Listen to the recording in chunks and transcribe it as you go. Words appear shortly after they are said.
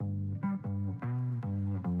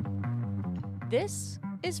This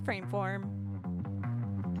is Frameform.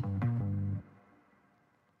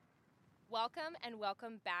 Welcome and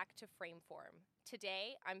welcome back to Frameform.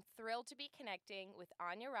 Today, I'm thrilled to be connecting with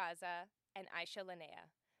Anya Raza and Aisha Linnea,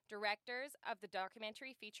 directors of the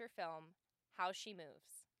documentary feature film, How She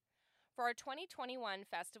Moves. For our 2021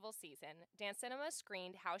 festival season, Dance Cinema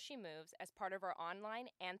screened How She Moves as part of our online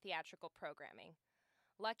and theatrical programming.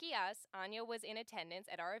 Lucky us, Anya was in attendance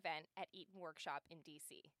at our event at Eaton Workshop in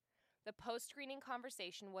DC. The post-screening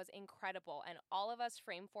conversation was incredible, and all of us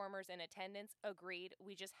Frameformers in attendance agreed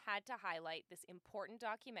we just had to highlight this important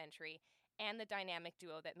documentary and the dynamic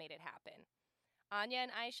duo that made it happen. Anya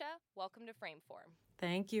and Aisha, welcome to Frameform.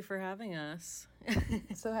 Thank you for having us.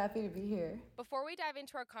 So happy to be here. Before we dive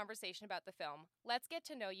into our conversation about the film, let's get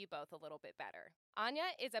to know you both a little bit better. Anya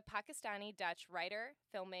is a Pakistani-Dutch writer,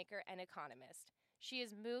 filmmaker, and economist. She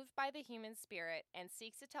is moved by the human spirit and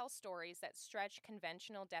seeks to tell stories that stretch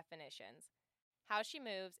conventional definitions. How She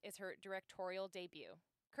Moves is her directorial debut.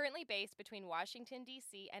 Currently based between Washington,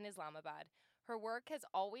 D.C. and Islamabad, her work has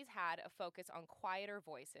always had a focus on quieter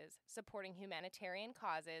voices, supporting humanitarian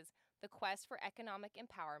causes, the quest for economic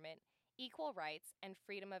empowerment, equal rights, and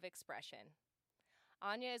freedom of expression.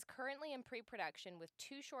 Anya is currently in pre-production with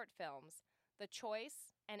 2 short films, The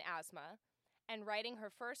Choice and Asthma, and writing her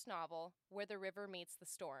first novel, Where the River Meets the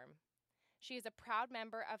Storm. She is a proud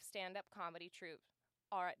member of stand-up comedy troupe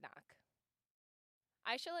Auratnak.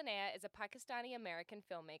 Aisha Linnea is a Pakistani-American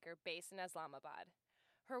filmmaker based in Islamabad.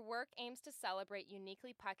 Her work aims to celebrate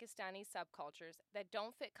uniquely Pakistani subcultures that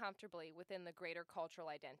don't fit comfortably within the greater cultural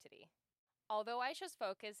identity. Although Aisha's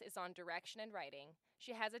focus is on direction and writing,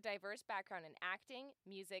 she has a diverse background in acting,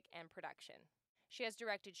 music, and production. She has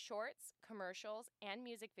directed shorts, commercials, and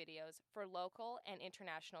music videos for local and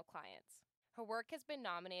international clients. Her work has been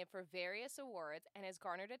nominated for various awards and has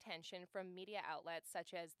garnered attention from media outlets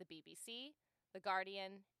such as the BBC, The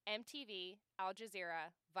Guardian, MTV, Al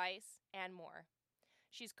Jazeera, Vice, and more.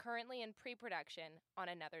 She's currently in pre-production on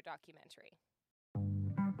another documentary.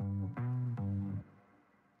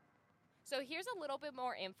 So here's a little bit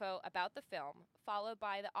more info about the film, followed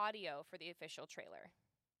by the audio for the official trailer.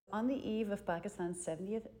 On the eve of Pakistan's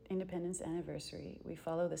 70th independence anniversary, we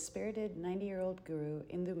follow the spirited 90-year-old guru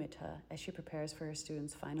Indu Mitha as she prepares for her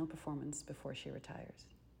students' final performance before she retires.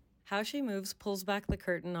 How She Moves pulls back the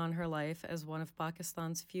curtain on her life as one of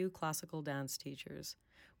Pakistan's few classical dance teachers.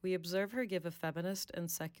 We observe her give a feminist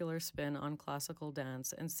and secular spin on classical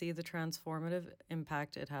dance and see the transformative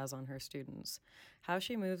impact it has on her students. How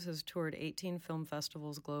She Moves has toured 18 film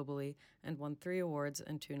festivals globally and won 3 awards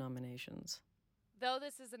and 2 nominations. Though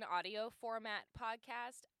this is an audio format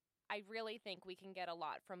podcast, I really think we can get a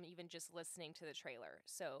lot from even just listening to the trailer.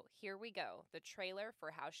 So here we go, the trailer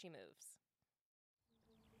for How She Moves.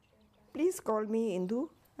 Please call me Indu,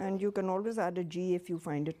 and you can always add a G if you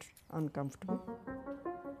find it uncomfortable.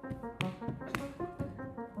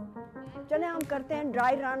 चले हम करते हैं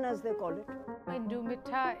dry run as they call it. Indu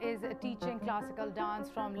Mitha is teaching classical dance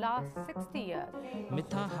from last 60 years.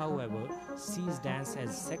 Mitha, however, sees dance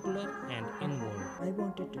as secular and inward. I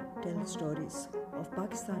wanted to tell stories of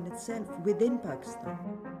Pakistan itself within Pakistan.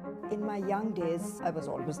 In my young days, I was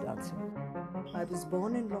always dancing. I was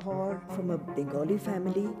born in Lahore from a Bengali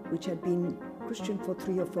family which had been Christian for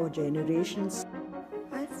 3 or 4 generations.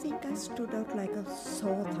 I think I stood out like a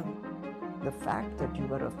sore thumb. The fact that you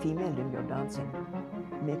were a female in your dancing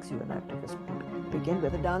makes you an activist. To begin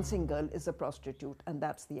with, a dancing girl is a prostitute, and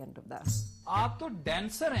that's the end of that. आप तो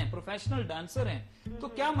dancer हैं, professional dancer हैं, तो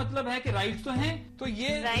क्या मतलब है कि rights तो हैं, तो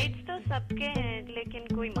ये rights तो सबके हैं, लेकिन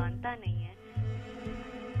कोई मानता नहीं है.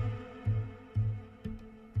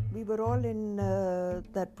 We were all in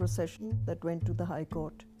that procession that went to the High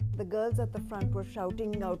Court. The girls at the front were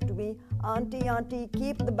shouting out to me, "Auntie, auntie,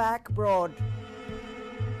 keep the back broad."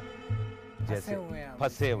 जैसे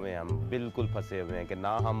फंसे हुए हैं हम, बिल्कुल फंसे हुए हैं कि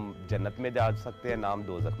ना हम जन्नत में जा सकते हैं, ना हम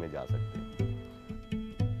दोज़ख में जा सकते हैं.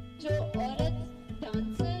 जो औरत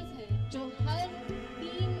डांसर्स हैं, जो हर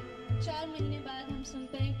 3-4 महीने बाद हम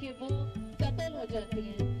सुनते हैं कि वो कत्ल हो जाती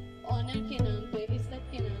हैं, ऑनर के नाम पे, इज्जत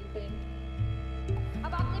के नाम पे.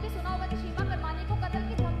 अब आपने भी सुना होगा कि शीमा करमानी को कत्ल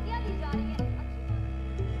की धमकियां दी जा रही हैं.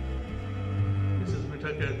 मिसेस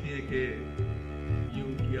मिठा कहती है कि ये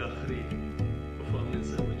उनकी आखिरी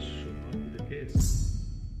परफॉर्मेंस है, which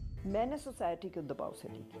मैंने सोसाइटी के दबाव से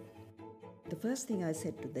नहीं किया. The first thing I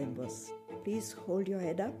said to them was, please hold your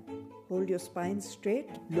head up, hold your spine straight,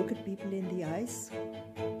 look at people in the eyes.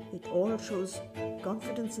 It all shows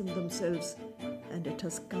confidence in themselves, and it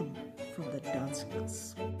has come from the dance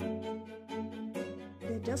class.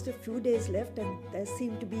 There are just a few days left, and there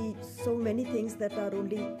seem to be so many things that are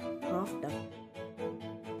only half done.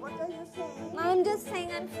 What are you saying? No, I'm just saying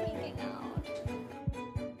I'm freaking out.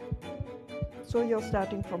 So you're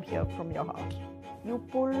starting from here, from your heart. You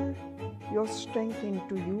pull your strength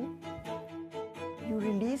into you. You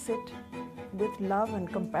release it with love and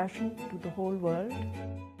compassion to the whole world.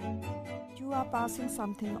 You are passing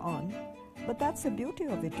something on, but that's the beauty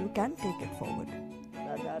of it. You can take it forward.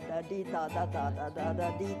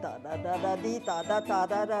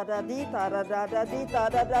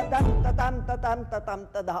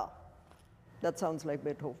 That sounds like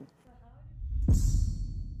Beethoven.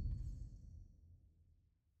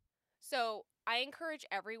 So I encourage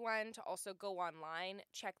everyone to also go online,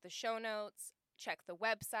 check the show notes, check the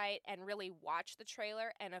website, and really watch the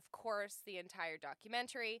trailer and, of course, the entire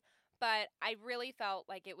documentary. But I really felt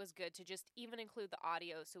like it was good to just even include the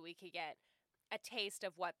audio so we could get a taste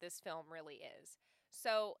of what this film really is.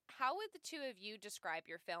 So how would the two of you describe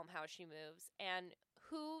your film, How She Moves, and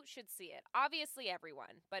who should see it? Obviously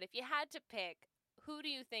everyone, but if you had to pick, who do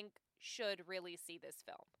you think should really see this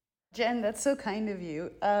film? Jen, that's so kind of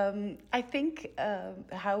you. I think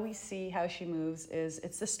how we see How She Moves is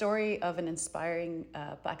it's the story of an inspiring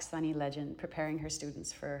Pakistani legend preparing her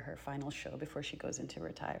students for her final show before she goes into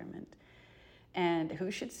retirement. And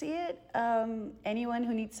who should see it? Anyone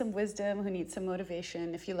who needs some wisdom, who needs some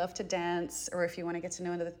motivation. If you love to dance, or if you want to get to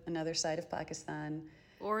know another side of Pakistan.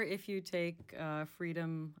 Or if you take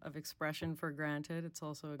freedom of expression for granted, it's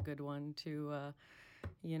also a good one to,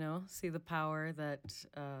 see the power that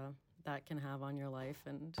that can have on your life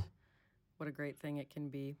and what a great thing it can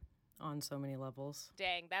be on so many levels.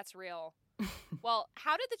 Dang, that's real. Well,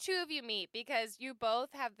 how did the two of you meet? Because you both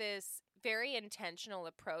have this very intentional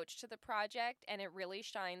approach to the project, and it really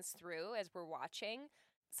shines through as we're watching.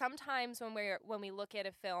 Sometimes when we look at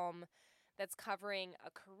a film that's covering a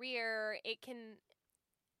career,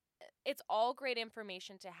 it's all great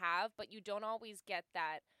information to have, but you don't always get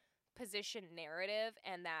that position narrative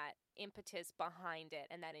and that impetus behind it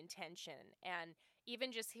and that intention. And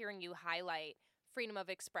even just hearing you highlight freedom of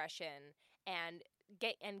expression and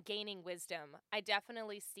gaining wisdom, I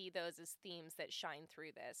definitely see those as themes that shine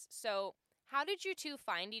through this. So how did you two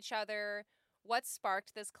find each other? What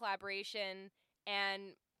sparked this collaboration?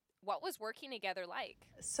 And what was working together like?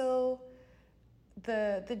 So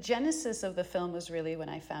the genesis of the film was really when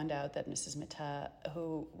I found out that Mrs. Mittah,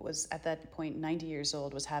 who was at that point 90 years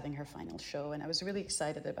old, was having her final show. And I was really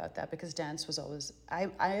excited about that because dance was always,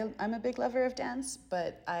 I'm a big lover of dance,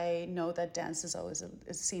 but I know that dance is always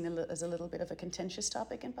seen as a little bit of a contentious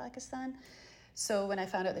topic in Pakistan. So when I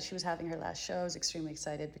found out that she was having her last show, I was extremely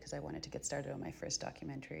excited because I wanted to get started on my first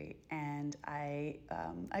documentary. And I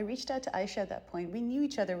reached out to Aisha at that point. We knew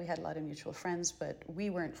each other. We had a lot of mutual friends, but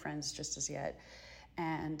we weren't friends just as yet.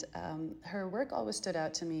 And her work always stood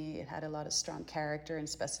out to me. It had a lot of strong character and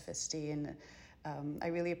specificity, and I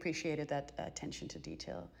really appreciated that attention to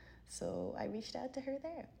detail. So I reached out to her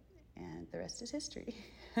there, and the rest is history.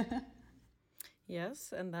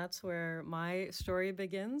 Yes, and that's where my story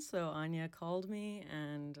begins. So Anya called me,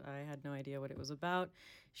 and I had no idea what it was about.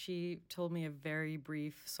 She told me a very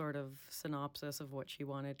brief sort of synopsis of what she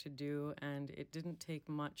wanted to do, and it didn't take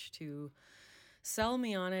much to sell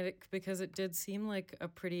me on it because it did seem like a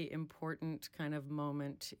pretty important kind of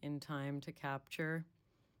moment in time to capture.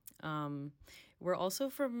 We're also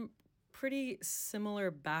from pretty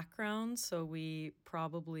similar backgrounds, so we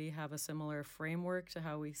probably have a similar framework to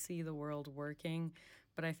how we see the world working.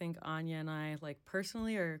 But I think Anya and I,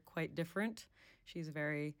 personally, are quite different. She's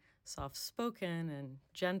very soft-spoken and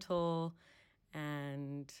gentle,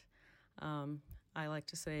 and I like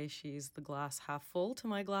to say she's the glass half full to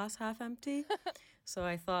my glass half empty. So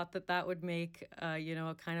I thought that would make,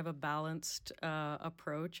 a kind of a balanced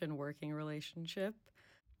approach and working relationship.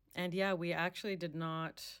 And yeah, we actually did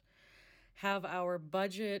not have our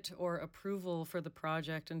budget or approval for the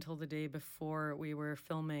project until the day before we were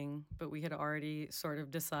filming, but we had already sort of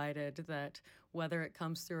decided that whether it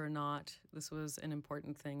comes through or not, this was an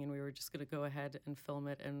important thing, and we were just going to go ahead and film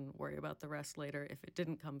it and worry about the rest later if it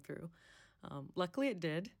didn't come through. Luckily it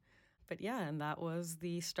did, but yeah, and that was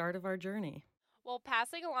the start of our journey. Well,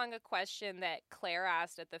 passing along a question that Claire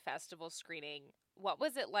asked at the festival screening, what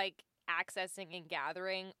was it like accessing and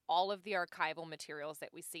gathering all of the archival materials that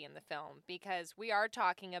we see in the film? Because we are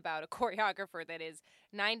talking about a choreographer that is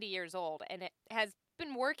 90 years old and has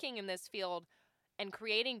been working in this field and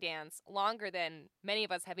creating dance longer than many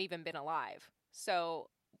of us have even been alive. So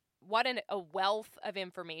what a wealth of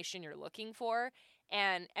information you're looking for.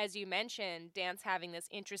 And as you mentioned, dance having this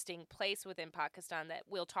interesting place within Pakistan that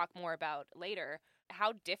we'll talk more about later.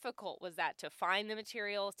 How difficult was that to find the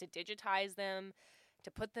materials, to digitize them, to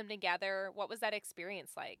put them together? What was that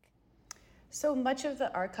experience like? So much of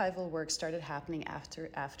the archival work started happening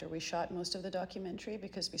after we shot most of the documentary,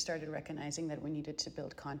 because we started recognizing that we needed to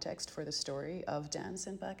build context for the story of dance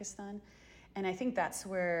in Pakistan. And I think that's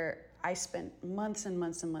where I spent months and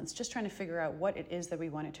months and months just trying to figure out what it is that we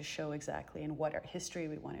wanted to show exactly and what our history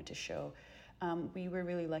we wanted to show. We were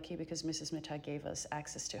really lucky because Mrs. Mittah gave us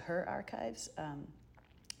access to her archives.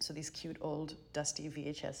 So these cute old dusty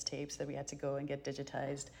VHS tapes that we had to go and get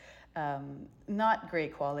digitized. Not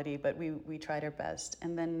great quality, but we tried our best.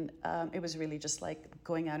 And then it was really just like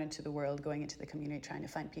going out into the world, going into the community, trying to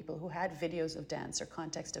find people who had videos of dance or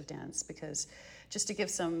context of dance, because just to give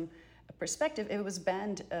some perspective, it was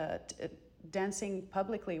banned, dancing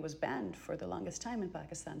publicly was banned for the longest time in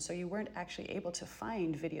Pakistan. So you weren't actually able to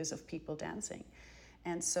find videos of people dancing.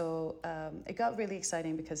 And so it got really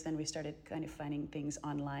exciting, because then we started kind of finding things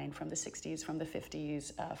online from the 60s, from the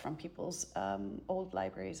 50s, from people's old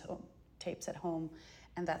libraries, tapes at home.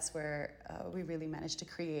 And that's where we really managed to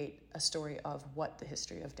create a story of what the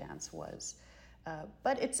history of dance was.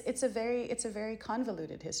 But it's a very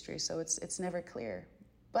convoluted history, so it's never clear.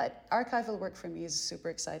 But archival work for me is super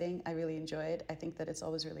exciting. I really enjoy it. I think that it's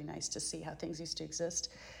always really nice to see how things used to exist.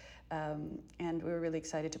 And we were really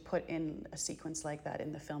excited to put in a sequence like that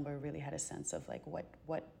in the film, where we really had a sense of like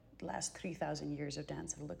what last 3,000 years of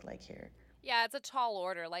dance have looked like here. Yeah, it's a tall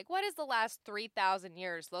order. Like, what does the last 3,000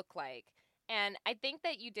 years look like? And I think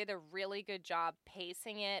that you did a really good job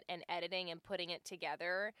pacing it and editing and putting it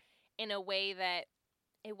together in a way that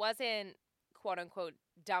it wasn't, quote unquote,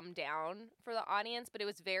 dumbed down for the audience, but it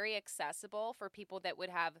was very accessible for people that would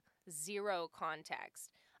have zero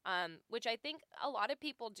context. Which I think a lot of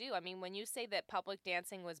people do. I mean, when you say that public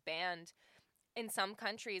dancing was banned in some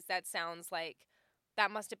countries, that sounds like that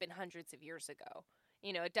must have been hundreds of years ago.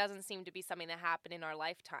 You know, it doesn't seem to be something that happened in our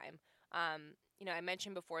lifetime. You know, I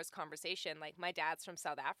mentioned before this conversation, like my dad's from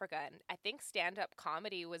South Africa, and I think stand-up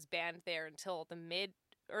comedy was banned there until the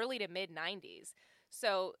early to mid 90s.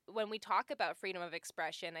 So when we talk about freedom of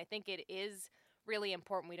expression, I think it is really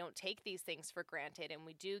important we don't take these things for granted, and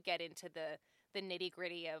we do get into the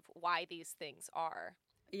nitty-gritty of why these things are.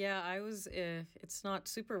 Yeah, it's not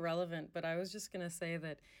super relevant, but I was just going to say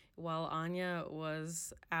that while Anya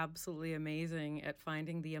was absolutely amazing at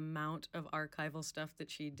finding the amount of archival stuff that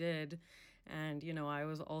she did, and, you know, I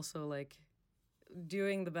was also like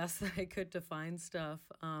doing the best that I could to find stuff,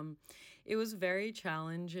 it was very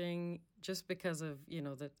challenging just because of, you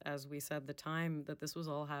know, that, as we said, the time that this was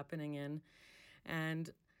all happening in. And,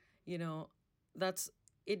 you know,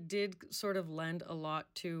 it did sort of lend a lot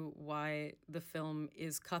to why the film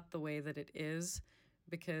is cut the way that it is,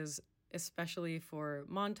 because especially for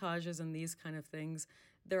montages and these kind of things,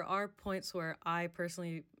 there are points where I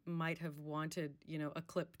personally might have wanted, you know, a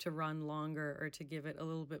clip to run longer or to give it a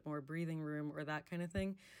little bit more breathing room or that kind of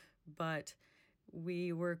thing. But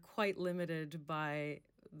we were quite limited by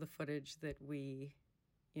the footage that we,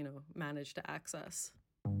 you know, managed to access.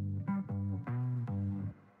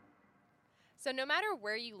 So no matter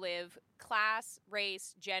where you live, class,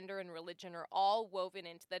 race, gender, and religion are all woven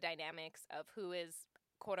into the dynamics of who is,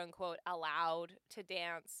 quote unquote, allowed to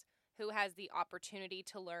dance, who has the opportunity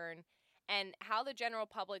to learn, and how the general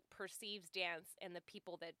public perceives dance and the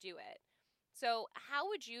people that do it. So how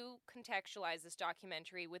would you contextualize this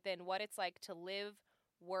documentary within what it's like to live,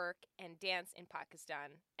 work, and dance in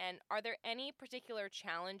Pakistan? And are there any particular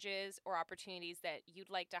challenges or opportunities that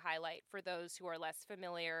you'd like to highlight for those who are less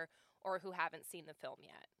familiar or who haven't seen the film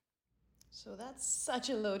yet? So that's such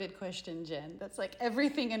a loaded question, Jen. That's like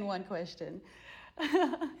everything in one question.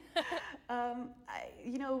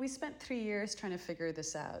 We spent 3 years trying to figure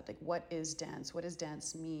this out. Like, what is dance? What does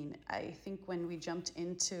dance mean? I think when we jumped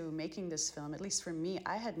into making this film, at least for me,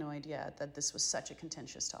 I had no idea that this was such a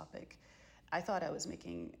contentious topic. I thought I was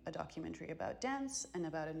making a documentary about dance and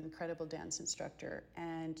about an incredible dance instructor.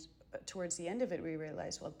 And towards the end of it, we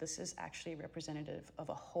realized, well, this is actually representative of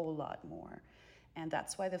a whole lot more. And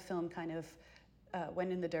that's why the film kind of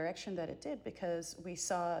went in the direction that it did, because we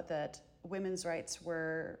saw that women's rights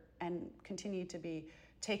were and continue to be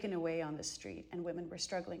taken away on the street, and women were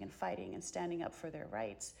struggling and fighting and standing up for their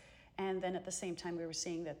rights. And then at the same time, we were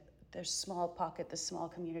seeing that this small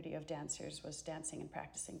community of dancers was dancing and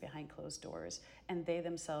practicing behind closed doors, and they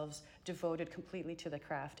themselves devoted completely to the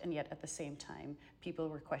craft, and yet at the same time, people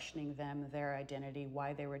were questioning them, their identity,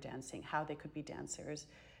 why they were dancing, how they could be dancers.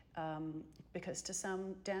 Because to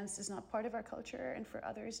some, dance is not part of our culture, and for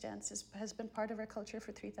others, dance has been part of our culture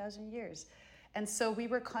for 3,000 years. And so we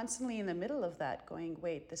were constantly in the middle of that, going,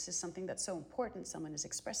 wait, this is something that's so important. Someone is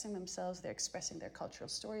expressing themselves, they're expressing their cultural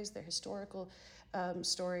stories, their historical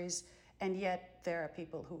stories, and yet there are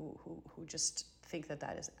people who just think that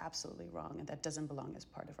that is absolutely wrong and that doesn't belong as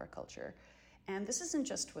part of our culture. And this isn't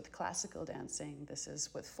just with classical dancing, this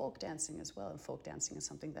is with folk dancing as well. And folk dancing is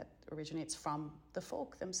something that originates from the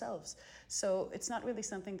folk themselves. So it's not really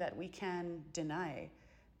something that we can deny.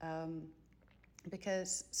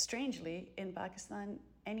 Because strangely, in Pakistan,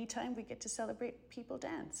 anytime we get to celebrate, people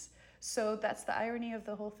dance. So that's the irony of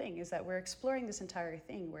the whole thing, is that we're exploring this entire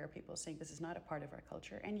thing where people are saying this is not a part of our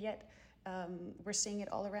culture, and yet we're seeing it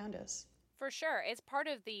all around us. For sure. It's part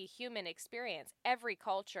of the human experience. Every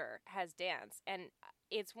culture has dance, and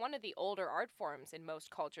it's one of the older art forms in most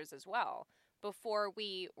cultures as well. Before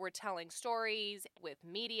we were telling stories with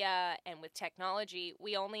media and with technology,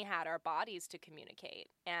 we only had our bodies to communicate.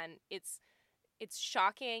 And it's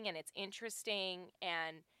shocking and it's interesting,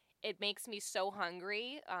 and it makes me so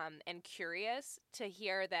hungry and curious to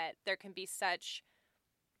hear that there can be such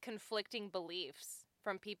conflicting beliefs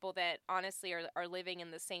from people that honestly are living in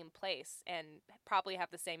the same place and probably have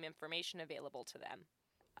the same information available to them.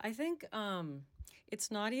 I think it's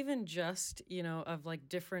not even just, of like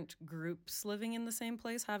different groups living in the same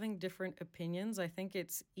place, having different opinions. I think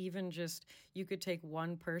it's even just, you could take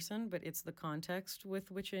one person, but it's the context with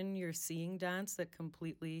which you're seeing dance that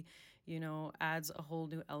completely, adds a whole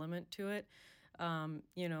new element to it.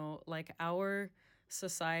 Like our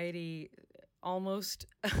society almost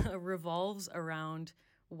revolves around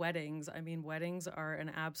weddings. I mean, weddings are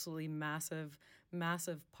an absolutely massive,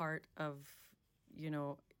 massive part of,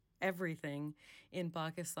 everything in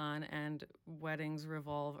Pakistan, and weddings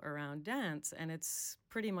revolve around dance, and it's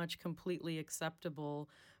pretty much completely acceptable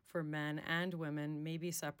for men and women,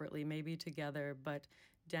 maybe separately, maybe together, but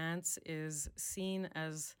dance is seen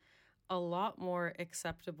as a lot more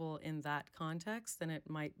acceptable in that context than it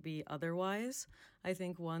might be otherwise. I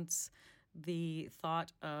think once the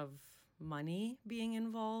thought of money being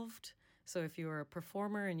involved, so if you were a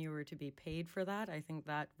performer and you were to be paid for that, I think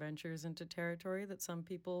that ventures into territory that some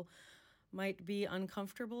people might be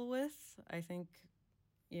uncomfortable with. I think,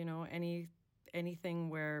 anything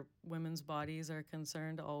where women's bodies are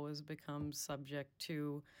concerned always becomes subject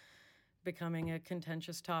to becoming a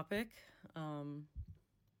contentious topic.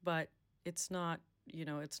 But it's not,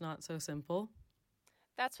 it's not so simple.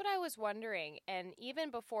 That's what I was wondering. And even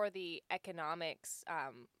before the economics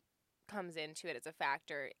comes into it as a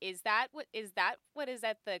factor, is that what is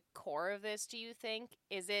at the core of this, do you think?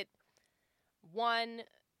 Is it one,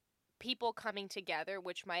 people coming together,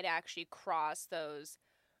 which might actually cross those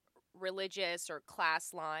religious or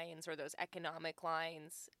class lines or those economic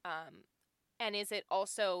lines? And is it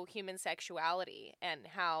also human sexuality and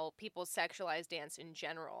how people sexualize dance in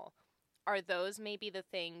general? Are those maybe the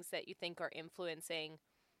things that you think are influencing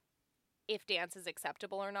if dance is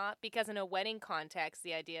acceptable or not? Because in a wedding context,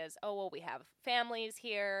 the idea is, oh, well, we have families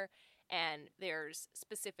here and there's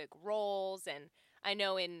specific roles. And I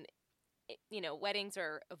know weddings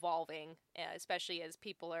are evolving, especially as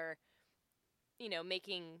people are,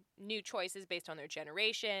 making new choices based on their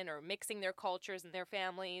generation or mixing their cultures and their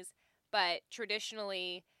families. But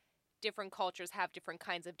traditionally, different cultures have different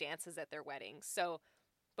kinds of dances at their weddings. So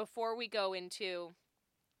before we go into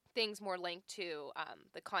things more linked to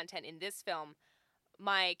the content in this film,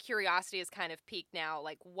 my curiosity is kind of piqued now.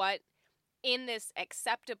 Like, what in this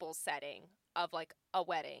acceptable setting of like a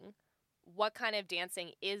wedding, what kind of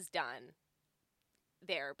dancing is done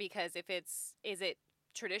there? Because is it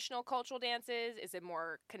traditional cultural dances? Is it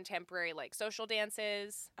more contemporary, like social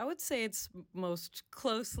dances? I would say it's most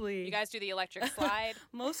closely... You guys do the electric slide?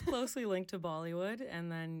 Most closely linked to Bollywood,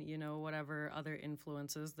 and then, whatever other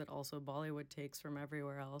influences that also Bollywood takes from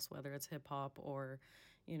everywhere else, whether it's hip-hop or,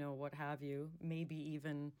 what have you. Maybe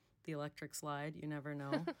even the electric slide, you never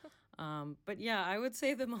know. But yeah, I would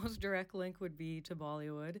say the most direct link would be to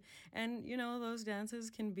Bollywood. And, those dances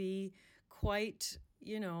can be quite...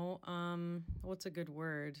 what's a good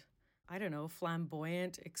word? I don't know,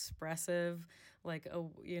 flamboyant, expressive, like,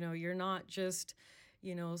 you're not just,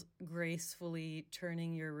 gracefully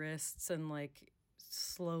turning your wrists and like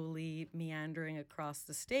slowly meandering across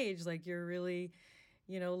the stage. Like you're really,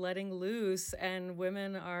 letting loose, and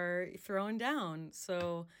women are throwing down.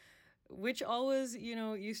 So, which always,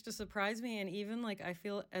 used to surprise me. And even like, I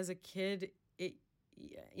feel as a kid,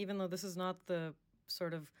 even though this is not the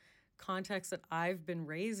sort of context that I've been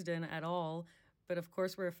raised in at all, but of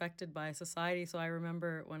course we're affected by society. So I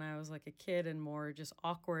remember when I was like a kid and more just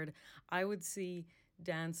awkward, I would see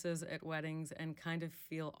dances at weddings and kind of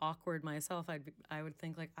feel awkward myself. I would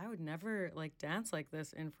think like, I would never like dance like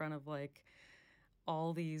this in front of like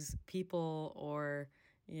all these people or,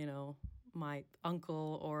 my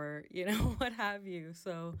uncle or, what have you.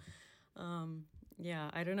 So, yeah,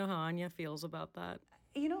 I don't know how Anya feels about that.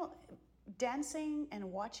 dancing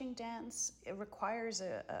and watching dance, it requires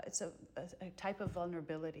a type of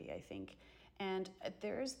vulnerability, I think. And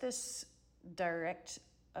there is this direct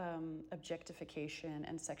objectification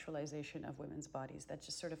and sexualization of women's bodies that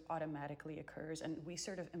just sort of automatically occurs, and we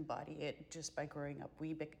sort of embody it just by growing up.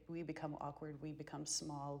 We become awkward, we become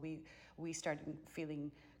small, we start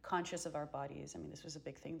feeling conscious of our bodies. I mean, this was a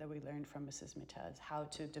big thing that we learned from Mrs. Mehta, how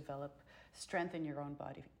to develop strength in your own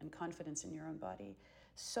body and confidence in your own body.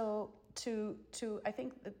 So I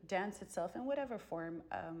think the dance itself, in whatever form,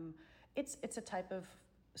 it's a type of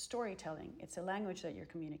storytelling. It's a language that you're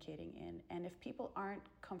communicating in. And if people aren't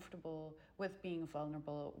comfortable with being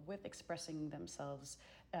vulnerable, with expressing themselves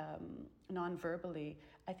non-verbally,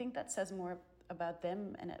 I think that says more about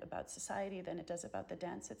them and about society than it does about the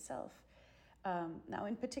dance itself. Now,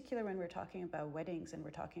 in particular, when we're talking about weddings and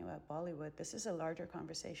we're talking about Bollywood, this is a larger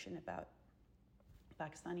conversation about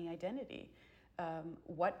Pakistani identity.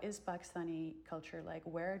 What is Pakistani culture like?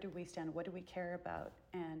 Where do we stand? What do we care about?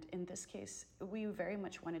 And in this case, we very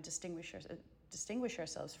much want to distinguish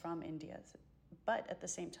ourselves from India. But at the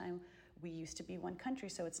same time, we used to be one country,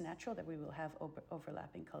 so it's natural that we will have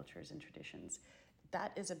overlapping cultures and traditions.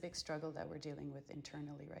 That is a big struggle that we're dealing with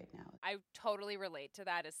internally right now. I totally relate to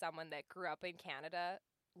that as someone that grew up in Canada,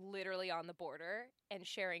 literally on the border, and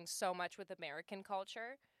sharing so much with American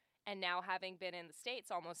culture. And now having been in the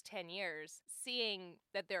States almost 10 years, seeing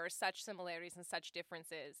that there are such similarities and such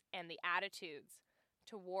differences, and the attitudes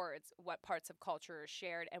towards what parts of culture are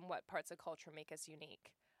shared and what parts of culture make us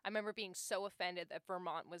unique. I remember being so offended that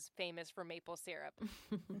Vermont was famous for maple syrup.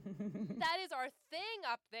 That is our thing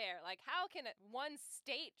up there. Like, how can one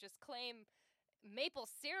state just claim maple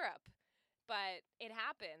syrup? But it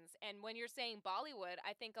happens. And when you're saying Bollywood,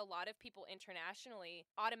 I think a lot of people internationally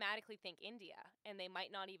automatically think India, and they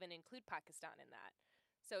might not even include Pakistan in that.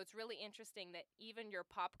 So it's really interesting that even your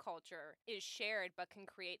pop culture is shared but can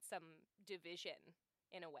create some division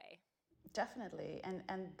in a way. Definitely.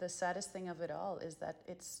 And the saddest thing of it all is that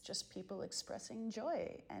it's just people expressing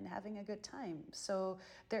joy and having a good time. So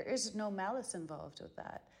there is no malice involved with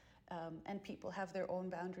that. And people have their own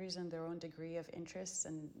boundaries and their own degree of interests,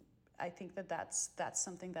 and I think that's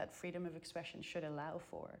something that freedom of expression should allow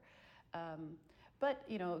for. But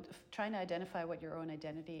trying to identify what your own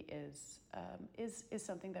identity is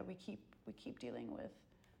something that we keep dealing with,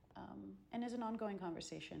 and is an ongoing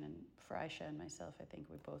conversation. And for Aisha and myself, I think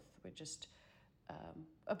we're just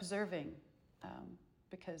observing,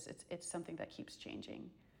 because it's something that keeps changing.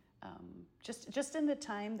 Just in the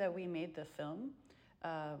time that we made the film,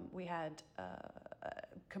 we had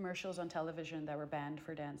commercials on television that were banned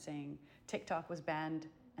for dancing. TikTok was banned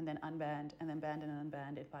and then unbanned and then banned and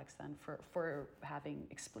unbanned in Pakistan for having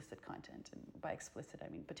explicit content. And by explicit, I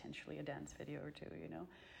mean potentially a dance video or two,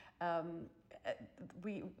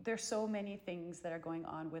 There's so many things that are going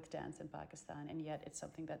on with dance in Pakistan, and yet it's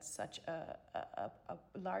something that's such a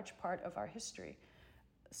large part of our history.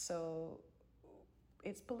 So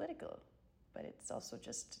it's political, but it's also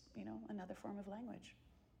just, another form of language.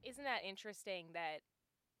 Isn't that interesting that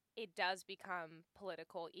it does become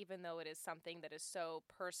political, even though it is something that is so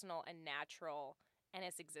personal and natural and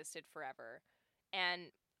has existed forever?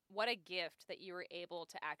 And what a gift that you were able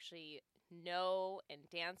to actually know and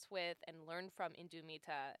dance with and learn from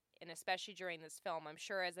Indumita, and especially during this film. I'm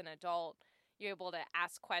sure as an adult, you're able to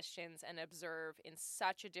ask questions and observe in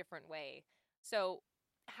such a different way. So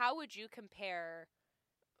how would you compare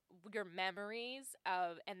your memories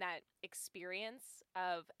of and that experience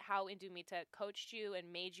of how Indumita coached you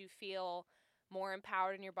and made you feel more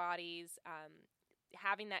empowered in your bodies,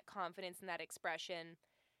 having that confidence and that expression,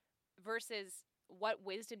 versus what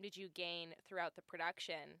wisdom did you gain throughout the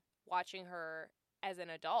production watching her as an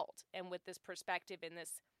adult and with this perspective and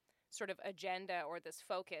this sort of agenda or this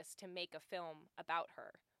focus to make a film about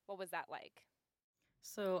her? What was that like?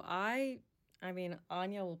 So I mean,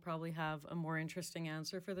 Anya will probably have a more interesting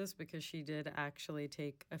answer for this because she did actually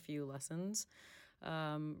take a few lessons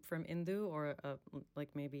from Indu, or like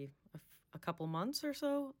maybe a couple months or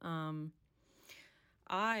so.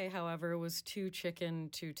 I, however, was too chicken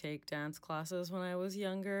to take dance classes when I was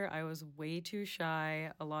younger. I was way too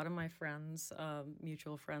shy. A lot of my friends,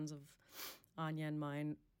 mutual friends of Anya and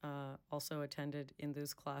mine, also attended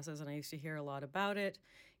Indu's classes, and I used to hear a lot about it.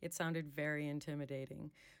 It sounded very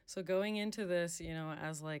intimidating. So going into this,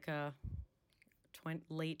 as like a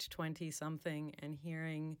late 20-something and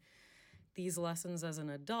hearing these lessons as an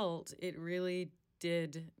adult, it really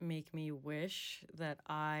did make me wish that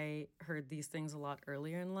I heard these things a lot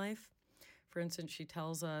earlier in life. For instance, she's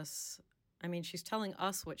telling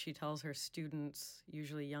us what she tells her students,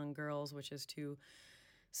 usually young girls, which is to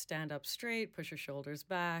stand up straight, push your shoulders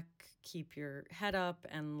back, keep your head up,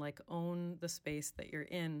 and like own the space that you're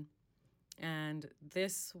in. And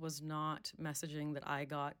this was not messaging that I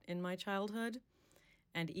got in my childhood.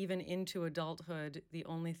 And even into adulthood, the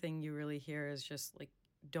only thing you really hear is just like,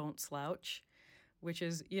 don't slouch, which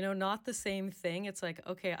is, you know, not the same thing. It's like,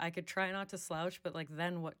 okay, I could try not to slouch, but like,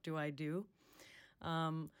 then what do I do?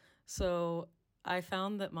 So I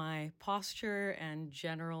found that my posture and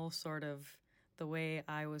general sort of the way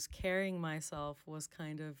I was carrying myself was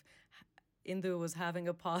kind of, Indu was having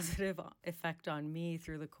a positive effect on me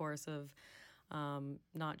through the course of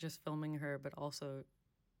not just filming her, but also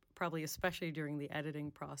probably especially during the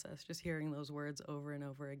editing process, just hearing those words over and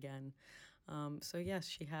over again. So yes,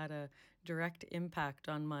 she had a direct impact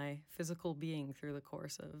on my physical being through the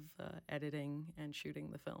course of editing and shooting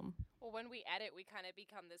the film. Well, when we edit, we kind of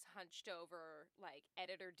become this hunched over, like,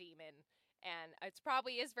 editor demon. And it's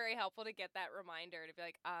probably is very helpful to get that reminder to be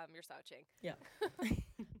like, you're slouching. Yeah.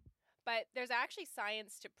 But there's actually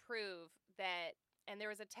science to prove that, and there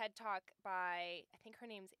was a TED Talk by, I think her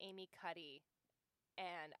name's Amy Cuddy,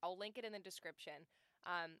 and I'll link it in the description,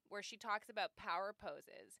 where she talks about power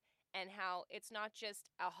poses and how it's not just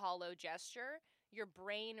a hollow gesture. Your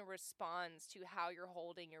brain responds to how you're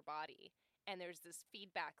holding your body, and there's this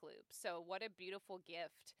feedback loop. So what a beautiful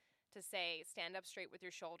gift to say, stand up straight with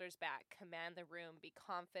your shoulders back, command the room, be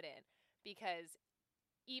confident, because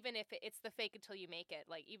even if it's the fake until you make it,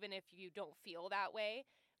 like even if you don't feel that way,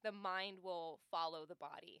 the mind will follow the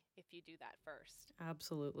body if you do that first.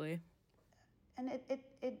 Absolutely. And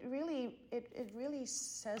it really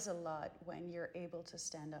says a lot when you're able to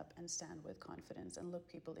stand up and stand with confidence and look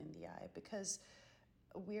people in the eye, because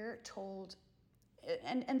we're told,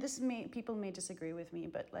 and this people may disagree with me,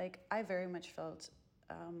 but like I very much felt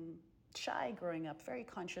shy growing up, very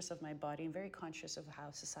conscious of my body and very conscious of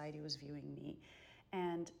how society was viewing me.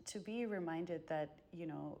 And to be reminded that, you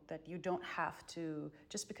know, that you don't have to,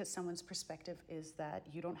 just because someone's perspective is that,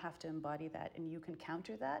 you don't have to embody that, and you can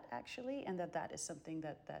counter that actually, and that is something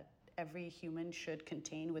that every human should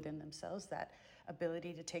contain within themselves, that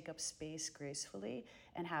ability to take up space gracefully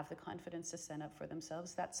and have the confidence to stand up for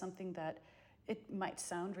themselves. That's something that it might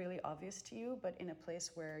sound really obvious to you, but in a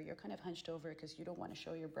place where you're kind of hunched over because you don't want to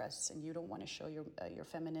show your breasts and you don't want to show your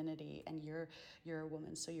femininity, and you're a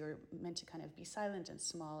woman, so you're meant to kind of be silent and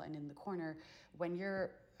small and in the corner. When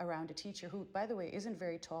you're around a teacher who, by the way, isn't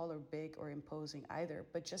very tall or big or imposing either,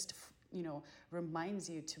 but just, you know, reminds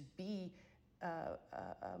you to be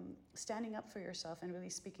standing up for yourself and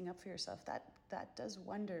really speaking up for yourself, that does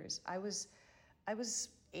wonders. I was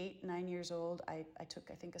 8-9 years old. I took,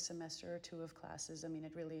 I think, a semester or two of classes. I mean,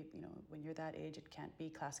 it really, you know, when you're that age, it can't be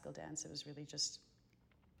classical dance. It was really just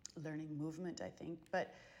learning movement, I think.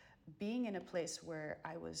 But being in a place where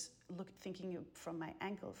I was thinking from my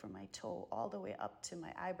ankle, from my toe, all the way up to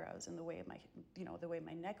my eyebrows, and the way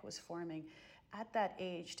my neck was forming, at that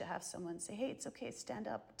age, to have someone say, "Hey, it's okay, stand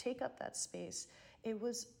up, take up that space." There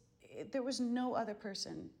was no other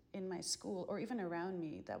person in my school or even around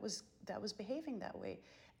me that was behaving that way.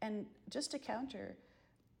 And just to counter,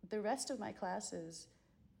 the rest of my classes,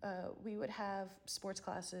 we would have sports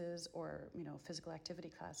classes or, you know, physical activity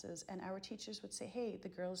classes, and our teachers would say, "Hey, the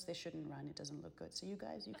girls, they shouldn't run. It doesn't look good. So you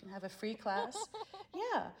guys, you can have a free class."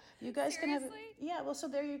 Yeah, you guys Seriously? can have. Yeah, well, so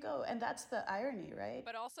there you go, and that's the irony, right?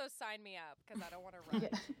 But also sign me up, because I don't want to run.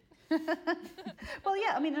 Yeah. Well,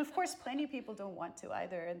 yeah, I mean, of course, plenty of people don't want to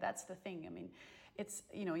either, and that's the thing. I mean, it's,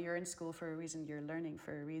 you know, you're in school for a reason, you're learning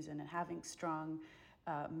for a reason, and having strong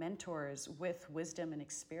mentors with wisdom and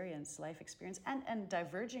experience, life experience, and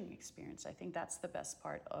diverging experience, I think that's the best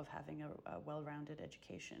part of having a well-rounded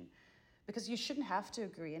education. Because you shouldn't have to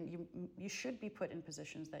agree, and you should be put in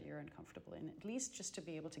positions that you're uncomfortable in, at least just to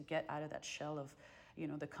be able to get out of that shell of, you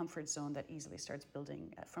know, the comfort zone that easily starts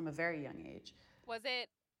building from a very young age. Was it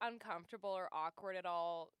uncomfortable or awkward at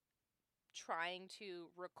all trying to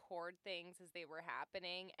record things as they were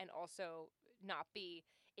happening and also not be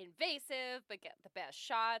invasive but get the best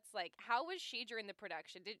shots? Like, how was she during the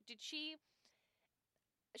production? Did she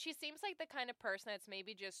seems like the kind of person that's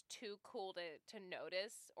maybe just too cool to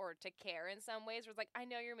notice or to care in some ways, where it's like, I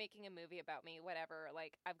know you're making a movie about me, whatever,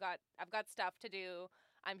 like I've got stuff to do,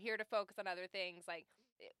 I'm here to focus on other things. Like,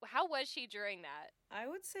 how was she during that? I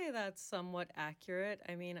would say that's somewhat accurate.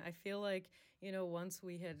 I mean, I feel like, you know, once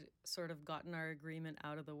we had sort of gotten our agreement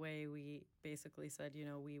out of the way, we basically said, you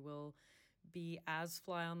know, we will be as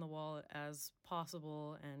fly on the wall as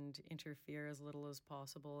possible and interfere as little as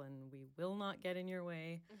possible, and we will not get in your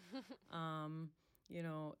way. You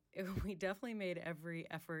know, we definitely made every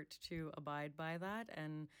effort to abide by that,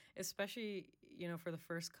 and especially, you know, for the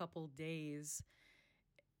first couple days,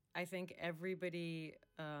 I think everybody,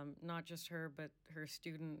 not just her, but her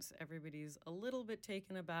students, everybody's a little bit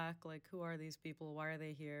taken aback. Like, who are these people? Why are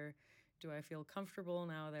they here? Do I feel comfortable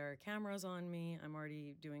now? There are cameras on me. I'm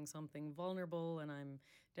already doing something vulnerable, and I'm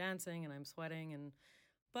dancing and I'm sweating.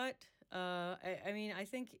 But I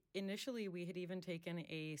think initially we had even taken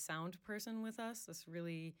a sound person with us, this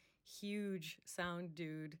really huge sound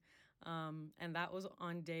dude. And that was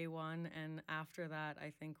on day one. And after that,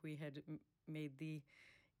 I think we had made the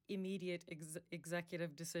immediate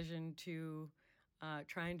executive decision to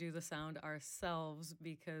try and do the sound ourselves,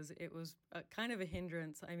 because it was kind of a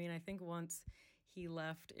hindrance. I mean, I think once he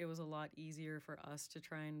left, it was a lot easier for us to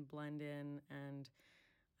try and blend in. And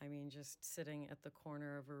I mean, just sitting at the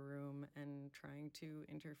corner of a room and trying to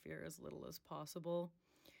interfere as little as possible.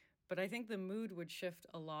 But I think the mood would shift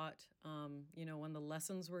a lot. When the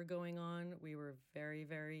lessons were going on, we were very,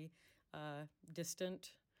 very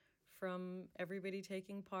distant from everybody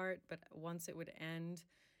taking part. But once it would end,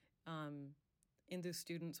 Indu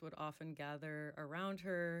students would often gather around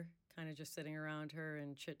her, kind of just sitting around her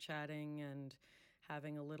and chit-chatting and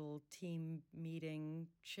having a little team meeting,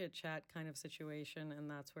 chit-chat kind of situation. And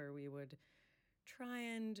that's where we would try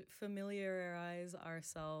and familiarize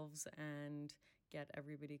ourselves and get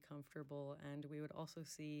everybody comfortable. And we would also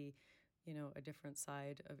see, a different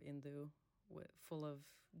side of Indu, full of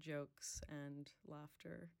jokes and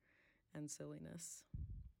laughter and silliness.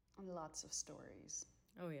 And lots of stories.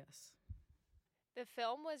 Oh, yes. The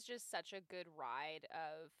film was just such a good ride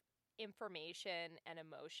of information and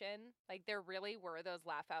emotion. Like, there really were those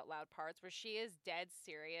laugh out loud parts where she is dead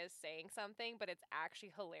serious saying something, but it's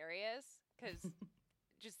actually hilarious because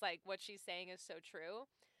just like what she's saying is so true.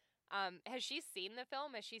 Has she seen the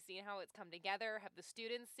film? Has she seen how it's come together? Have the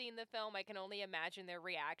students seen the film? I can only imagine their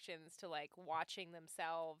reactions to like watching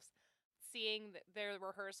themselves, seeing their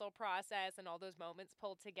rehearsal process and all those moments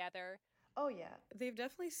pulled together. Oh, yeah. They've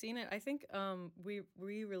definitely seen it. I think we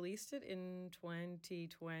released it in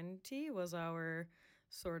 2020 was our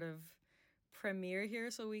sort of premiere here.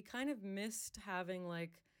 So we kind of missed having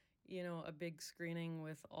a big screening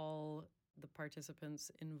with all the participants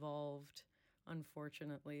involved,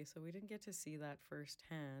 unfortunately. So we didn't get to see that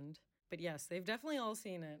firsthand. But yes, they've definitely all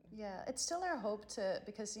seen it. Yeah, it's still our hope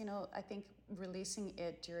because, I think releasing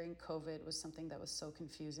it during COVID was something that was so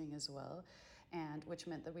confusing as well. And which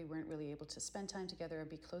meant that we weren't really able to spend time together or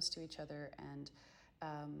be close to each other. And,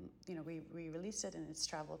 we released it and it's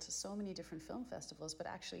traveled to so many different film festivals. But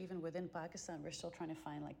actually, even within Pakistan, we're still trying to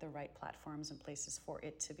find the right platforms and places for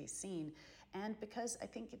it to be seen. And because I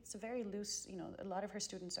think it's a very loose, a lot of her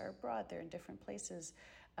students are abroad, they're in different places.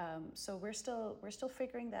 So we're still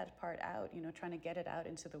figuring that part out, trying to get it out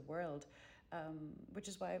into the world. Which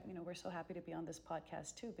is why, we're so happy to be on this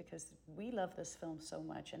podcast too, because we love this film so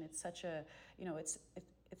much, and it's such a,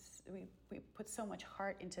 we put so much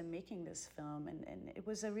heart into making this film, and it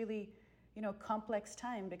was a really, complex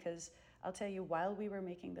time, because I'll tell you, while we were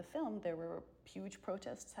making the film, there were huge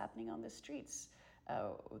protests happening on the streets.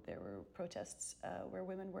 There were protests where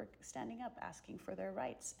women were standing up asking for their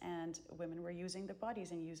rights, and women were using their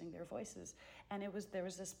bodies and using their voices, and there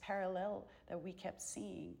was this parallel that we kept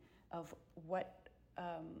seeing of what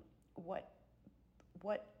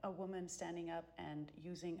a woman standing up and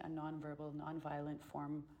using a nonverbal, nonviolent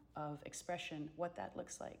form of expression, what that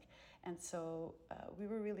looks like. And so we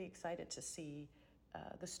were really excited to see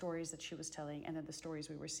the stories that she was telling, and then the stories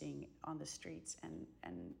we were seeing on the streets, and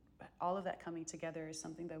all of that coming together is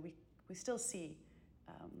something that we still see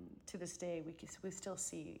to this day. We still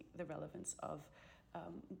see the relevance of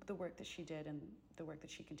the work that she did and the work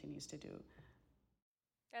that she continues to do.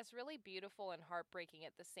 That's really beautiful and heartbreaking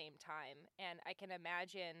at the same time. And I can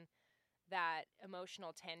imagine that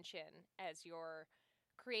emotional tension as you're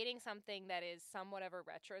creating something that is somewhat of a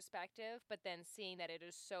retrospective, but then seeing that it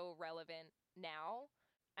is so relevant now.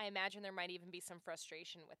 I imagine there might even be some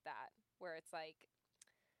frustration with that, where it's like,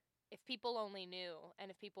 if people only knew, and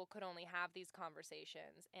if people could only have these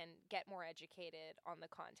conversations and get more educated on the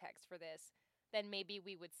context for this, then maybe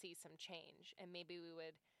we would see some change, and maybe we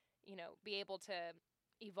would, be able to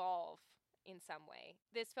evolve in some way.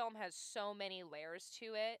 This film has so many layers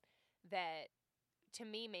to it that, to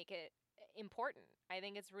me, make it important. I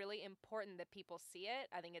think it's really important that people see it.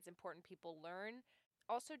 I think it's important people learn.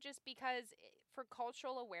 Also, just because for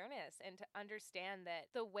cultural awareness and to understand that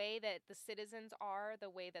the way that the citizens are, the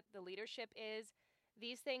way that the leadership is,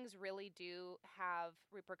 these things really do have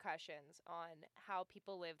repercussions on how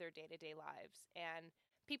people live their day-to-day lives. And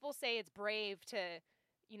people say it's brave to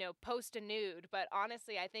post a nude, but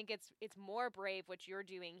honestly, I think it's more brave what you're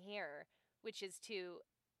doing here, which is to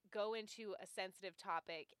go into a sensitive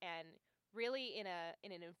topic and really in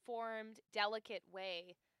an informed, delicate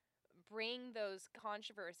way, bring those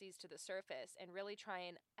controversies to the surface and really try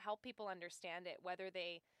and help people understand it, whether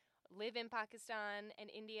they live in Pakistan and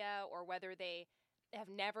India or whether they have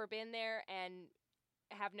never been there and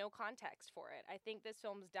have no context for it. I think this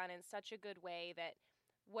film's done in such a good way that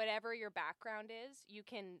whatever your background is, you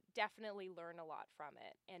can definitely learn a lot from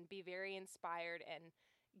it and be very inspired and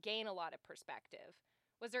gain a lot of perspective.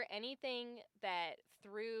 Was there anything that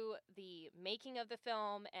through the making of the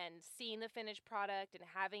film and seeing the finished product and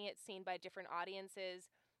having it seen by different audiences,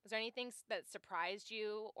 was there anything that surprised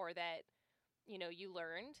you or that, you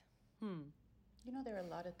learned? There are a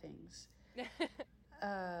lot of things.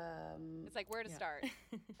 It's like where to start.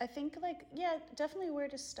 I think definitely where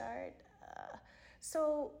to start.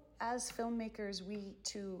 So as filmmakers, we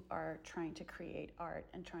too are trying to create art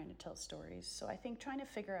and trying to tell stories. So I think trying to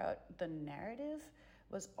figure out the narrative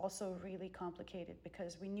was also really complicated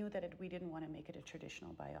because we knew that we didn't want to make it a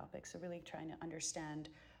traditional biopic. So really trying to understand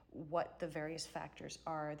what the various factors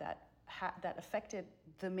are that affected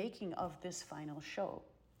the making of this final show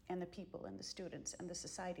and the people and the students and the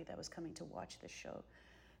society that was coming to watch this show.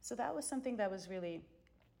 So that was something that was really,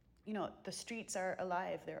 the streets are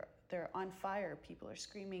alive, they're on fire, people are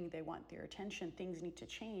screaming, they want their attention, things need to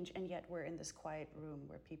change, and yet we're in this quiet room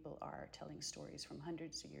where people are telling stories from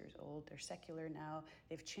hundreds of years old. They're secular now,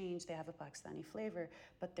 they've changed, they have a Pakistani flavor,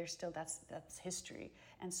 but they're still, that's history.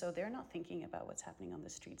 And so they're not thinking about what's happening on the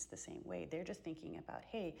streets the same way. They're just thinking about,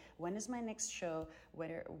 hey, when is my next show?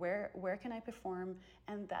 Where can I perform?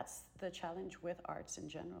 And that's the challenge with arts in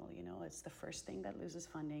general. It's the first thing that loses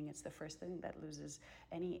funding. It's the first thing that loses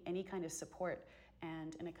any kind of support.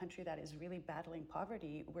 And in a country that is really battling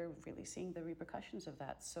poverty, we're really seeing the repercussions of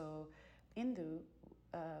that. So Indu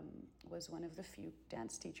was one of the few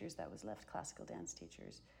dance teachers that was left, classical dance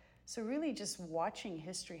teachers. So really just watching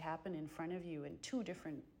history happen in front of you in two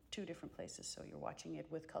different places. So you're watching it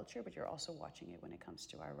with culture, but you're also watching it when it comes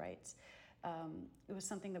to our rights. It was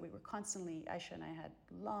something that we were constantly, Aisha and I had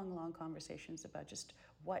long conversations about just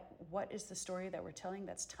what is the story that we're telling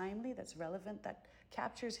that's timely, that's relevant, that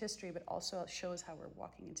captures history, but also shows how we're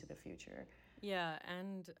walking into the future. Yeah,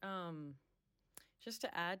 and just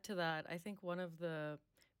to add to that, I think one of the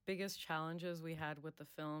biggest challenges we had with the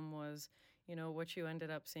film was, what you ended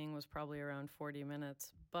up seeing was probably around 40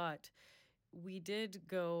 minutes, but we did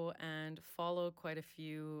go and follow quite a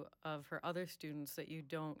few of her other students that you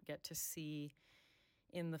don't get to see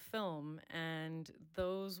in the film, and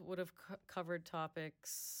those would have covered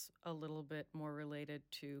topics a little bit more related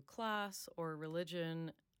to class or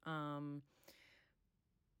religion, and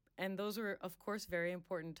those were, of course, very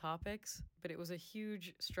important topics, but it was a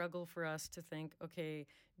huge struggle for us to think, okay,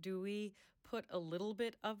 do we put a little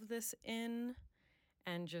bit of this in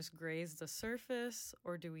and just graze the surface,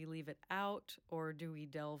 or do we leave it out, or do we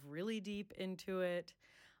delve really deep into it?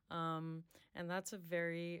 And that's a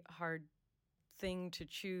very hard thing to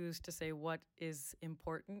choose, to say what is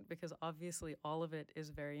important, because obviously all of it is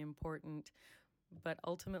very important. But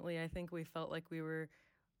ultimately, I think we felt like we were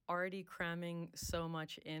already cramming so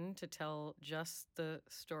much in to tell just the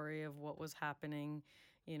story of what was happening,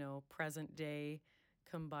 present day,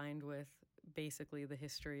 combined with basically the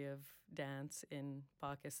history of dance in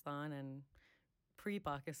Pakistan and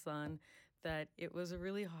pre-Pakistan, that it was a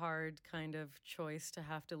really hard kind of choice to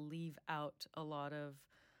have to leave out a lot of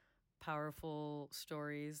powerful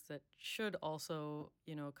stories that should also,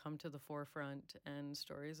 come to the forefront, and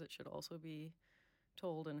stories that should also be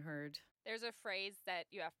told and heard. There's a phrase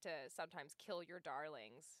that you have to sometimes kill your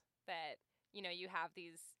darlings, that, you have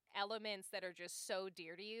these elements that are just so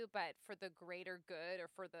dear to you, but for the greater good or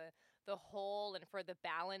for the whole and for the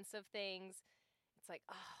balance of things, it's like,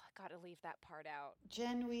 oh, I gotta leave that part out.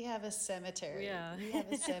 Jen, we have a cemetery. Yeah. We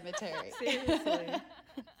have a cemetery. Seriously.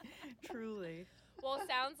 Truly. Well, it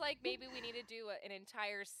sounds like maybe we need to do an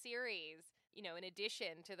entire series, in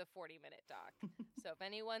addition to the 40-minute doc. So if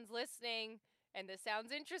anyone's listening and this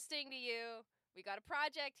sounds interesting to you, we got a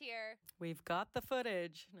project here. We've got the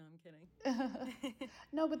footage. No, I'm kidding.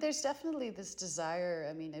 No, but there's definitely this desire.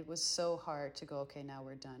 I mean, it was so hard to go, okay, now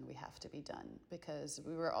we're done. We have to be done, because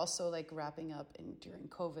we were also wrapping up during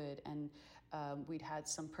COVID, and we'd had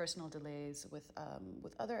some personal delays with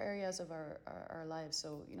other areas of our lives.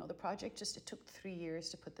 So, the project it took 3 years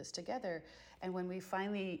to put this together. And when we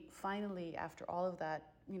finally, after all of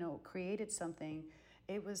that, created something,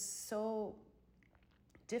 it was so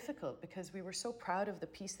difficult because we were so proud of the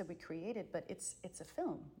piece that we created, but it's a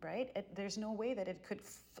film, right? There's no way that it could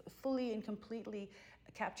fully and completely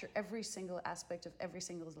capture every single aspect of every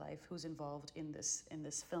single life who's involved in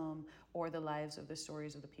this film, or the lives of the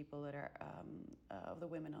stories of the people that are of the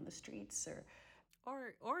women on the streets,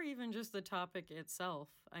 or even just the topic itself.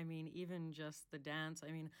 I mean, even just the dance.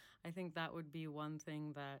 I mean, I think that would be one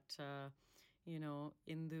thing that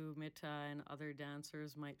Indu Mita and other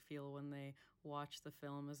dancers might feel when they watch the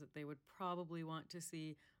film, is that they would probably want to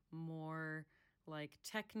see more like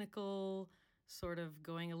technical, sort of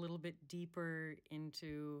going a little bit deeper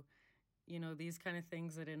into, these kind of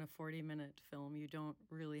things that in a 40-minute film you don't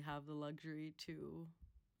really have the luxury to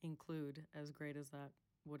include, as great as that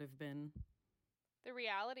would have been. The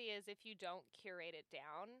reality is, if you don't curate it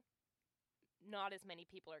down, not as many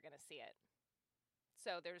people are going to see it.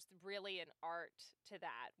 So there's really an art to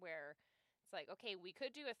that, where it's like, okay, we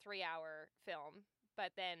could do a 3-hour film,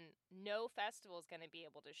 but then no festival is going to be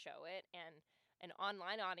able to show it, and an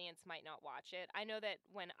online audience might not watch it. I know that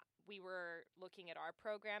when we were looking at our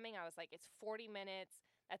programming, I was like, it's 40 minutes.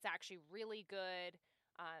 That's actually really good.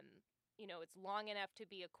 It's long enough to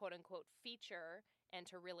be a quote-unquote feature and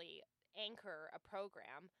to really anchor a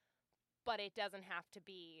program, but it doesn't have to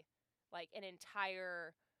be like an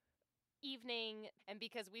entire evening. And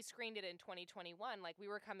because we screened it in 2021, like, we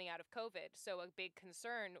were coming out of COVID, so a big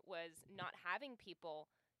concern was not having people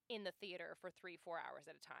in the theater for 3-4 hours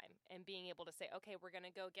at a time, and being able to say, okay, we're going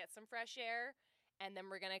to go get some fresh air, and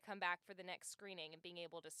then we're going to come back for the next screening, and being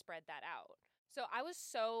able to spread that out. So I was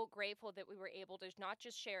so grateful that we were able to not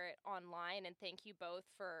just share it online, and thank you both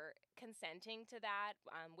for consenting to that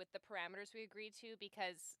with the parameters we agreed to,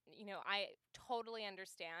 because, I totally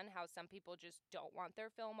understand how some people just don't want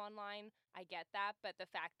their film online. I get that, but the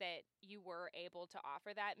fact that you were able to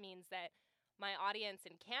offer that means that my audience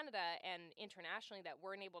in Canada and internationally that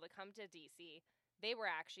weren't able to come to DC, they were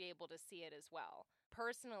actually able to see it as well.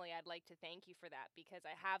 Personally, I'd like to thank you for that, because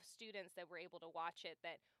I have students that were able to watch it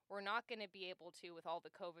that were not going to be able to, with all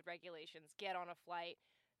the COVID regulations, get on a flight,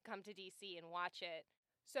 come to DC and watch it.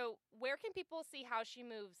 So where can people see How She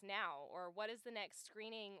Moves now, or what is the next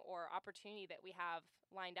screening or opportunity that we have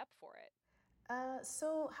lined up for it?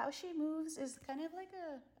 So How She Moves is kind of like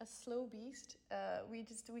a slow beast.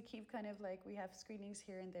 We keep kind of like, we have screenings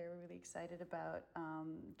here and there we're really excited about.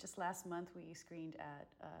 Just last month we screened at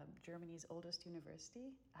Germany's oldest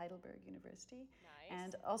university, Heidelberg University. Nice.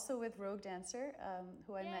 And also with Rogue Dancer,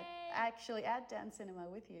 who I met actually at Dance Cinema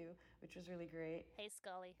with you, which was really great. Hey,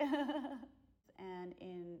 Scully. And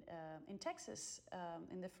in Texas,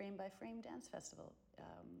 in the Frame by Frame Dance Festival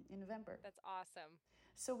in November. That's awesome.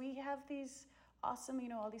 So we have these awesome,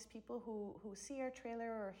 all these people who see our trailer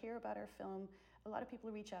or hear about our film. A lot of people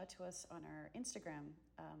reach out to us on our Instagram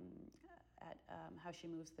at How She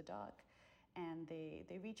Moves the Doc, and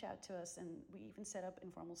they reach out to us, and we even set up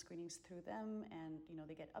informal screenings through them, and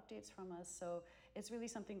they get updates from us. So it's really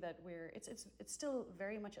something that it's still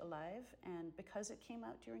very much alive, and because it came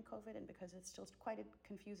out during COVID, and because it's still quite a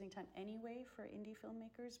confusing time anyway for indie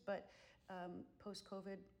filmmakers, but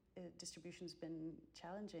post-COVID distribution's been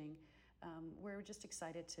challenging. We're just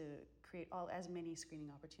excited to create as many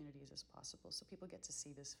screening opportunities as possible, so people get to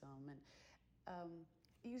see this film and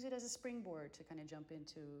use it as a springboard to kind of jump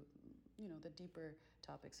into, the deeper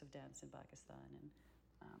topics of dance in Pakistan and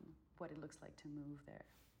what it looks like to move there.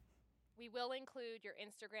 We will include your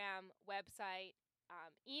Instagram, website,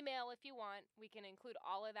 email if you want. We can include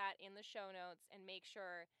all of that in the show notes and make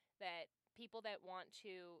sure that people that want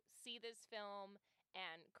to see this film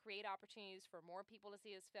and create opportunities for more people to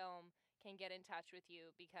see this film can get in touch with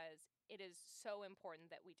you, because it is so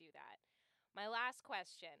important that we do that. My last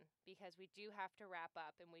question, because we do have to wrap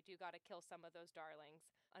up and we do got to kill some of those darlings,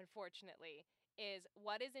 unfortunately, is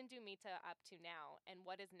what is Indu Mita up to now, and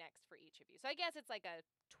what is next for each of you? So I guess it's like a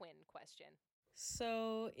twin question.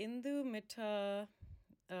 So Indu Mita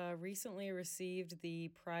recently received the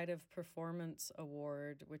Pride of Performance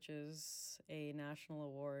Award, which is a national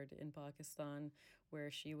award in Pakistan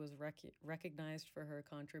where she was recognized for her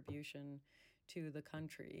contribution to the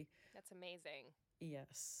country. That's amazing.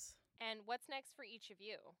 Yes. And what's next for each of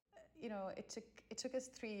you? It took us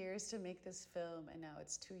 3 years to make this film, and now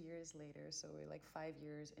it's 2 years later. So we're like 5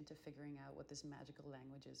 years into figuring out what this magical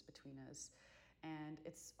language is between us. And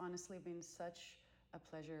it's honestly been such a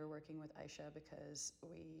pleasure working with Aisha, because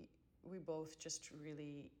we both just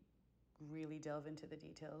really delve into the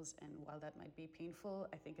details. And while that might be painful,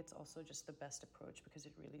 I think it's also just the best approach, because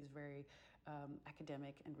it really is very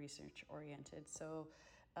academic and research oriented. So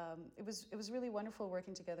it was really wonderful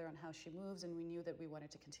working together on How She Moves, and we knew that we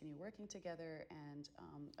wanted to continue working together. And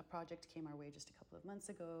a project came our way just a couple of months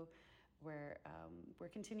ago, where we're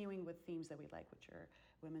continuing with themes that we like, which are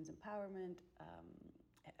women's empowerment,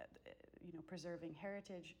 preserving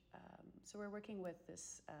heritage. So we're working with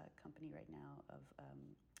this company right now of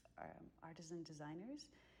artisan designers.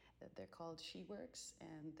 They're called She Works,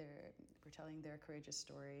 and we're telling their courageous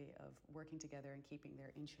story of working together and keeping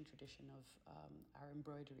their ancient tradition of our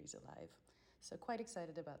embroideries alive. So quite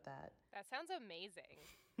excited about that. That sounds amazing.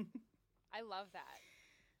 I love that.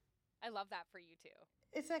 I love that for you too.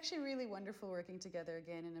 It's actually really wonderful working together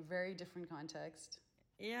again in a very different context.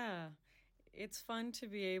 Yeah. It's fun to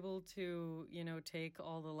be able to, take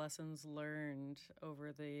all the lessons learned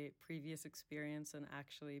over the previous experience and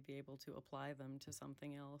actually be able to apply them to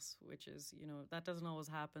something else, which is, that doesn't always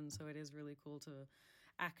happen. So it is really cool to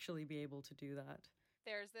actually be able to do that.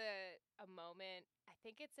 There's a moment, I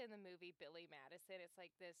think it's in the movie Billy Madison. It's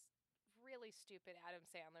like this really stupid Adam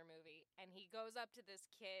Sandler movie. And he goes up to this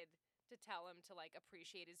kid to tell him to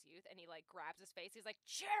appreciate his youth, and he grabs his face. He's like,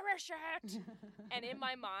 cherish it. And in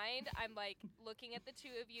my mind, I'm looking at the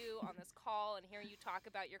two of you on this call and hearing you talk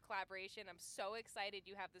about your collaboration. I'm so excited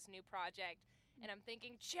you have this new project, and I'm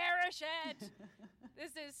thinking, cherish it.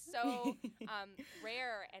 This is so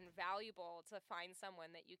rare and valuable to find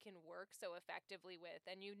someone that you can work so effectively with,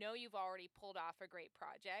 and you've already pulled off a great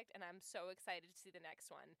project, and I'm so excited to see the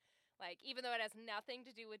next one. Even though it has nothing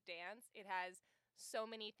to do with dance, it has so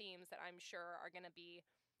many themes that I'm sure are going to be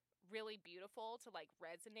really beautiful to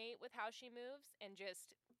resonate with How She Moves. And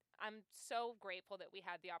I'm so grateful that we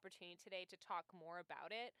had the opportunity today to talk more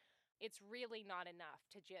about it. It's really not enough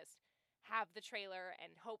to just have the trailer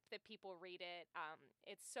and hope that people read it.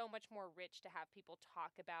 It's so much more rich to have people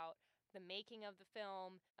talk about the making of the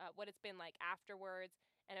film, what it's been like afterwards,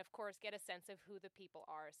 and of course get a sense of who the people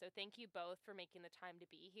are. So thank you both for making the time to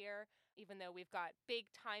be here, even though we've got big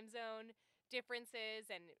time zone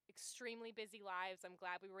differences and extremely busy lives. I'm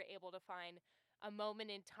glad we were able to find a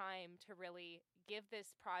moment in time to really give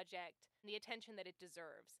this project the attention that it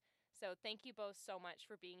deserves. So thank you both so much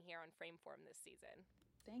for being here on Frameform this season.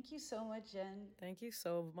 Thank you so much, Jen. Thank you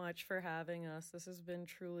so much for having us. This has been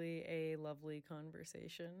truly a lovely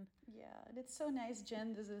conversation. Yeah, and it's so nice,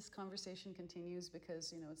 Jen, that this conversation continues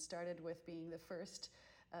because, it started with being the first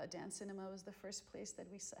Dance Cinema was the first place that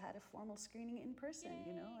we had a formal screening in person,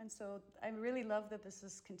 and so I really love that this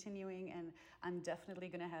is continuing, and I'm definitely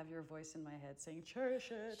going to have your voice in my head saying, cherish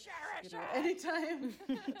it. Cherish it! Anytime.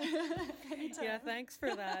 Yeah, thanks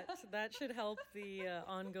for that. That should help the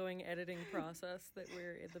ongoing editing process that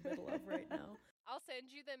we're in the middle of right now. I'll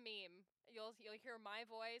send you the meme. You'll hear my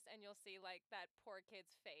voice and you'll see that poor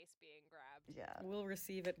kid's face being grabbed. Yeah. We'll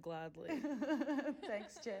receive it gladly.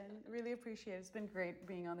 Thanks, Jen. Really appreciate it. It's been great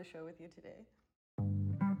being on the show with you today.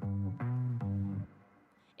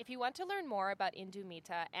 If you want to learn more about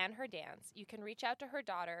Indumita and her dance, you can reach out to her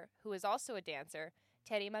daughter, who is also a dancer,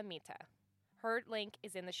 Terima Mita. Her link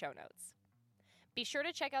is in the show notes. Be sure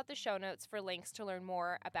to check out the show notes for links to learn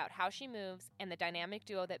more about How She Moves and the dynamic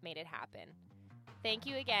duo that made it happen. Thank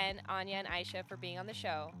you again, Anya and Aisha, for being on the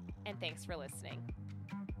show, and thanks for listening.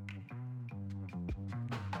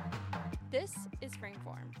 This is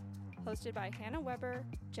Frameform, hosted by Hannah Weber,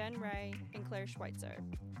 Jen Ray, and Claire Schweitzer.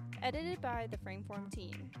 Edited by the Frameform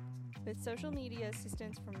team, with social media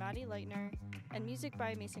assistance from Maddie Leitner and music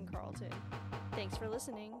by Mason Carlton. Thanks for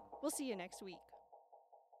listening. We'll see you next week.